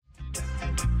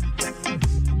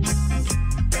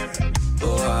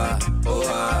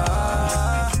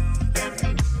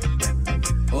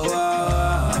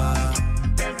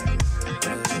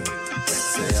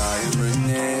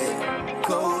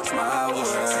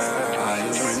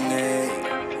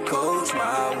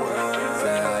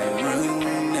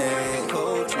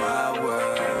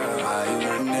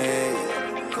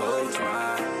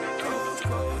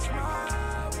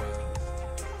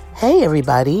Hey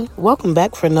everybody, welcome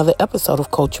back for another episode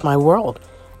of Coach My World.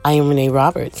 I am Renee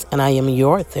Roberts and I am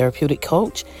your therapeutic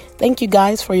coach. Thank you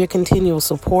guys for your continual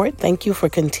support. Thank you for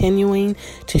continuing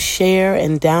to share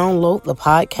and download the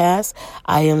podcast.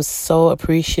 I am so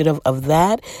appreciative of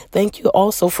that. Thank you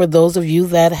also for those of you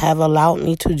that have allowed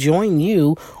me to join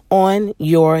you on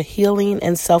your healing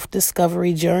and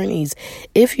self-discovery journeys.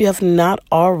 If you have not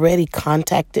already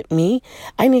contacted me,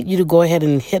 I need you to go ahead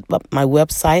and hit up my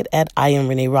website at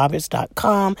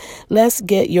IamReneeRoberts.com. Let's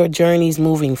get your journeys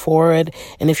moving forward.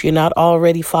 And if you're not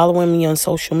already following me on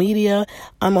social media,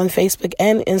 I'm on Facebook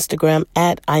and Instagram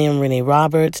at I Am Renee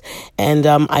Roberts. And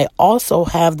I also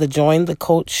have the Join the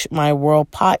Coach My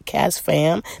World podcast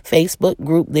fam Facebook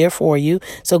group there for you.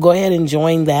 So go ahead and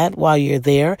join that while you're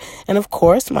there. And of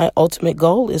course, my ultimate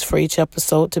goal is for each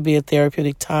episode to be a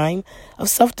therapeutic time of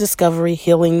self-discovery,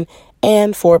 healing,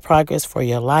 and forward progress for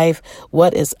your life.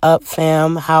 What is up,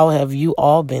 fam? How have you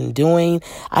all been doing?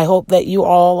 I hope that you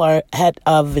all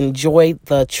have enjoyed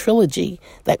the trilogy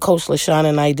that Coach LaShawn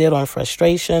and I did on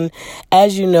frustration.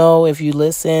 As you know, if you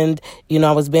listened,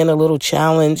 I was being a little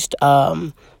challenged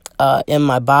in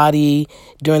my body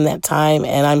during that time,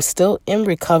 and I'm still in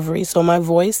recovery, so my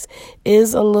voice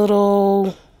is a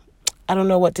little, I don't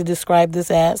know what to describe this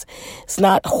as. It's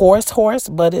not hoarse,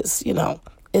 but it's,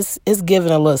 it's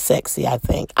giving a little sexy, I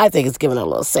think. I think it's giving a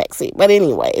little sexy. But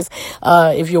anyways,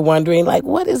 if you're wondering,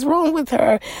 what is wrong with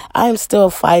her? I'm still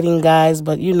fighting, guys.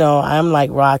 But, I'm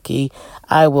like Rocky.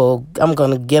 I'm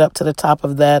going to get up to the top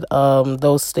of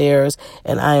those stairs,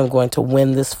 and I am going to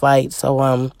win this fight.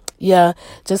 So,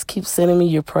 just keep sending me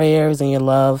your prayers and your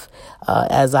love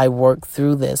as I work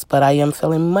through this. But I am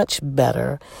feeling much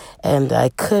better, and I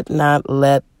could not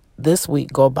let this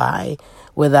week go by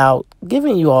without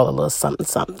giving you all a little something.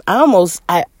 I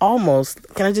almost,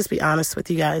 can I just be honest with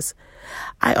you guys?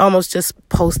 I almost just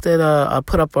put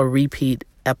up a repeat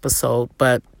episode,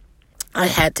 but I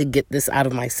had to get this out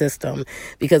of my system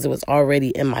because it was already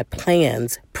in my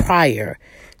plans prior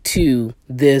to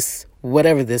this,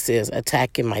 whatever this is,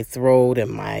 attacking my throat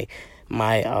and my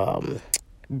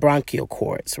bronchial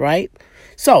cords, right?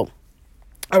 So,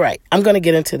 all right, I'm going to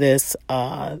get into this.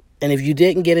 And if you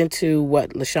didn't get into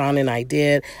what LaShawn and I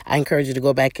did, I encourage you to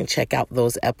go back and check out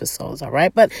those episodes, all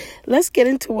right? But let's get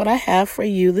into what I have for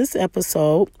you this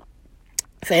episode.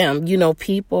 Fam,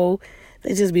 people,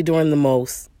 they just be doing the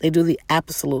most. They do the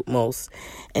absolute most.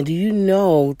 And do you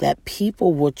know that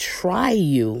people will try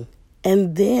you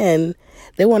and then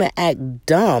they want to act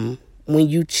dumb when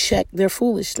you check their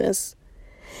foolishness?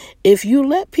 If you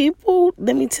let people,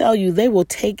 let me tell you, they will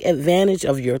take advantage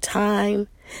of your time.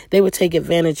 They will take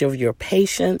advantage of your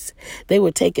patience. They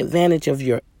will take advantage of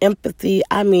your empathy.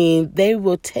 I mean, they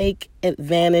will take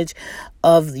advantage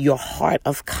of your heart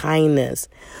of kindness.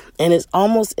 And it's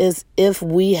almost as if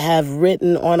we have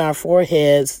written on our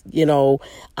foreheads,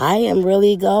 I am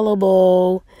really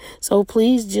gullible. So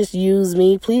please just use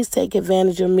me. Please take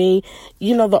advantage of me.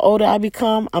 The older I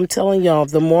become, I'm telling y'all,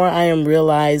 the more I am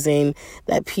realizing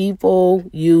that people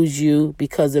use you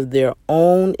because of their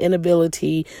own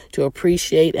inability to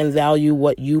appreciate and value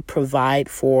what you provide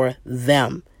for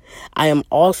them. I am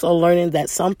also learning that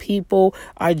some people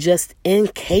are just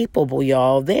incapable,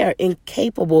 y'all. They are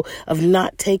incapable of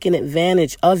not taking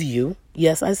advantage of you.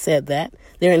 Yes, I said that.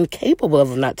 They're incapable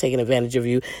of not taking advantage of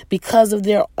you because of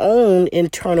their own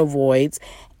internal voids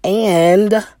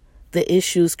and the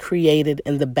issues created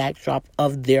in the backdrop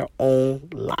of their own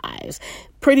lives.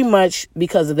 Pretty much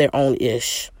because of their own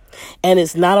ish. And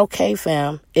it's not okay,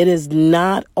 fam. It is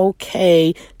not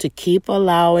okay to keep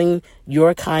allowing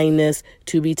your kindness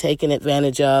to be taken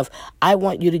advantage of. I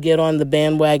want you to get on the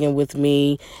bandwagon with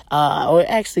me. Or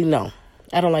actually, no,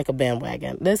 I don't like a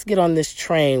bandwagon. Let's get on this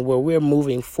train where we're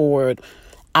moving forward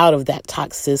out of that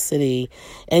toxicity.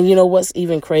 And what's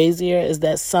even crazier is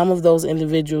that some of those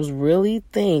individuals really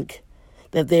think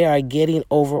that they are getting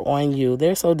over on you.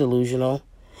 They're so delusional.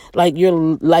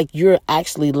 You're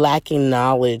actually lacking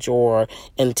knowledge or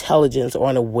intelligence or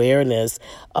an awareness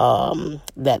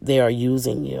that they are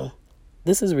using you.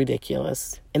 This is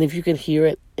ridiculous. And if you can hear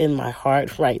it in my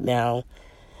heart right now,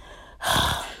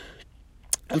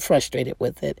 I'm frustrated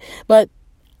with it. But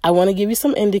I want to give you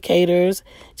some indicators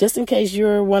just in case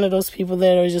you're one of those people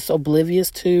that are just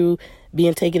oblivious to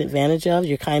being taken advantage of,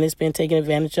 your kindness being taken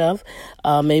advantage of.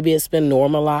 Maybe it's been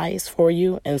normalized for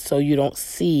you, and so you don't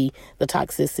see the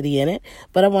toxicity in it.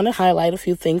 But I want to highlight a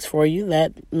few things for you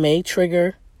that may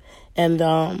trigger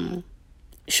and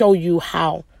show you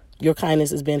how your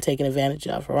kindness is being taken advantage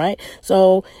of, all right?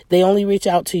 So they only reach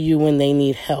out to you when they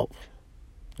need help.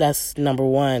 That's number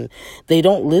one. They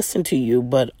don't listen to you,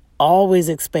 but always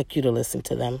expect you to listen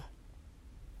to them.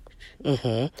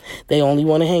 They only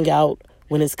want to hang out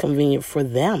when it's convenient for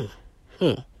them.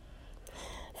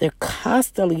 They're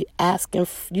constantly asking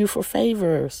you for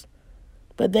favors,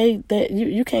 but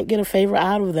you can't get a favor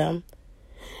out of them.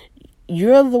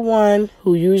 You're the one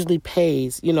who usually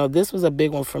pays. This was a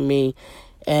big one for me,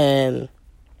 and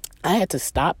I had to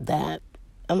stop that.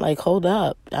 I'm like, hold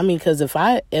up. Because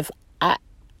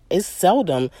it's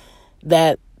seldom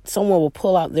that someone will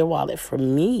pull out their wallet for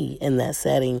me in that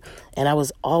setting, and I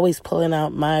was always pulling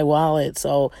out my wallet.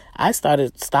 So I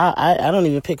I don't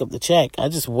even pick up the check. I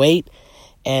just wait,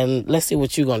 and let's see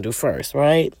what you're going to do first,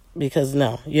 right? Because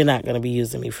no, you're not going to be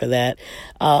using me for that.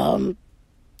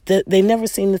 They never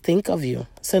seem to think of you.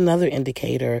 It's another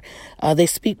indicator. They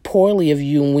speak poorly of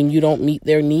you when you don't meet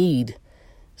their need.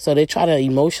 So they try to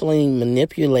emotionally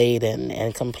manipulate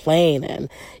and complain. And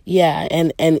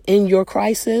in your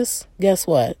crisis, guess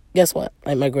what?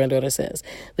 Like my granddaughter says,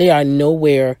 they are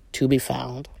nowhere to be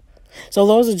found. So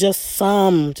those are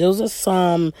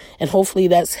some, and hopefully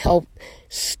that's helped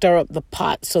stir up the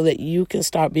pot so that you can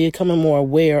start becoming more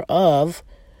aware of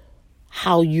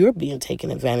how you're being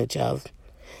taken advantage of.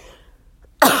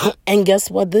 And guess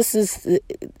what?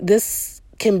 This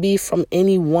can be from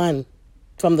anyone,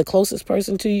 from the closest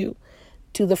person to you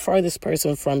to the furthest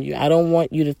person from you. I don't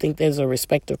want you to think there's a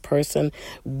respective person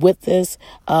with this.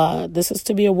 This is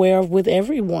to be aware of with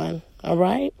everyone. All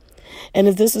right. And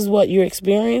if this is what you're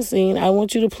experiencing, I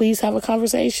want you to please have a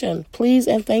conversation. Please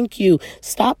and thank you.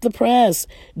 Stop the press.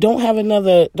 Don't have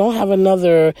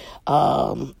another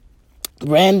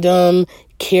random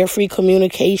carefree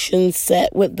communication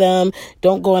set with them.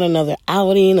 Don't go on another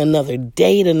outing, another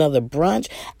date, another brunch.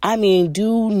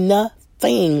 Do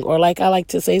nothing, or like I like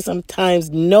to say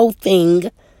sometimes, no thing,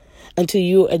 until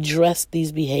you address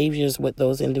these behaviors with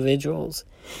those individuals.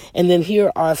 And then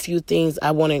here are a few things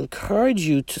I want to encourage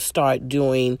you to start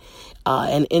doing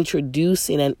and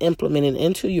introducing and implementing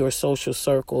into your social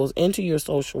circles, into your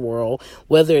social world,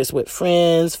 whether it's with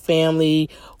friends, family,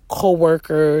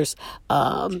 co-workers,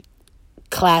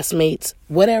 classmates,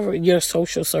 whatever your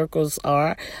social circles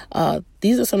are.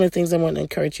 These are some of the things I want to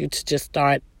encourage you to just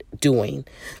start doing.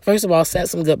 First of all, set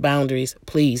some good boundaries,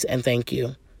 please, and thank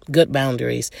you. Good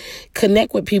boundaries.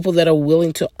 Connect with people that are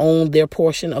willing to own their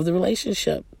portion of the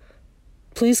relationship.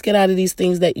 Please get out of these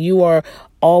things that you are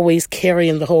always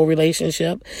carrying the whole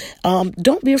relationship.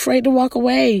 Don't be afraid to walk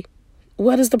away.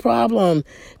 What is the problem?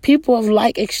 People of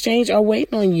like exchange are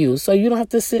waiting on you. So you don't have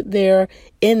to sit there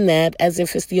in that as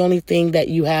if it's the only thing that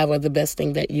you have or the best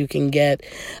thing that you can get.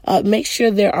 Make sure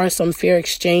there are some fair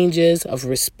exchanges of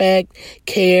respect,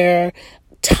 care,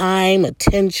 time,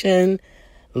 attention,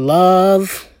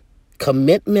 love,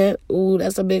 commitment. Ooh,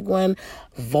 that's a big one.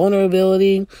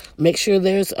 Vulnerability. Make sure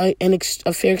there's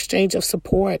a fair exchange of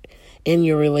support in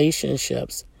your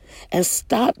relationships. And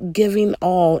stop giving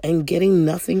all and getting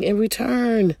nothing in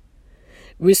return.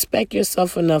 Respect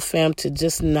yourself enough, fam, to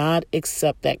just not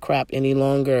accept that crap any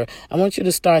longer. I want you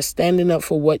to start standing up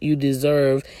for what you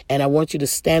deserve, and I want you to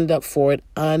stand up for it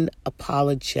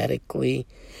unapologetically.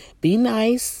 Be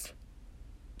nice,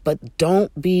 but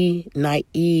don't be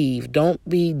naive. Don't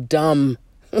be dumb,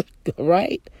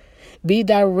 right? Be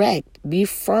direct, be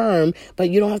firm, but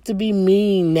you don't have to be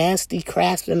mean, nasty,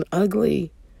 crass, and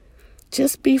ugly.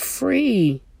 Just be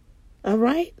free, all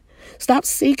right? Stop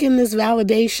seeking this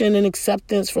validation and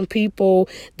acceptance from people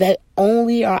that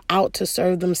only are out to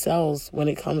serve themselves when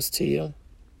it comes to you.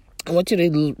 I want you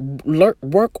to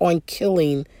work on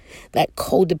killing that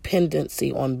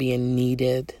codependency on being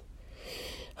needed.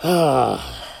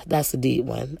 That's a deep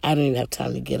one. I don't even have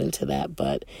time to get into that,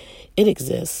 but it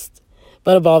exists.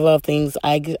 But above all things,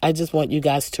 I just want you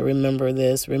guys to remember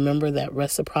this. Remember that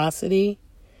reciprocity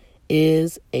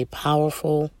is a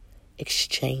powerful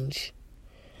exchange.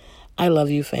 I love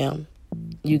you, fam.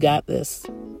 You got this.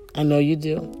 I know you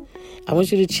do. I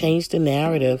want you to change the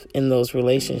narrative in those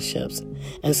relationships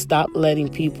and stop letting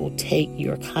people take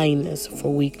your kindness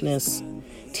for weakness.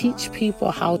 Teach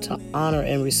people how to honor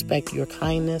and respect your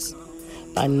kindness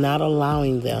by not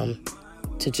allowing them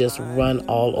to just run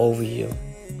all over you.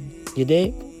 You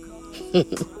dig?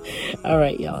 All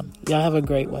right, y'all. Y'all have a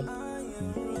great one.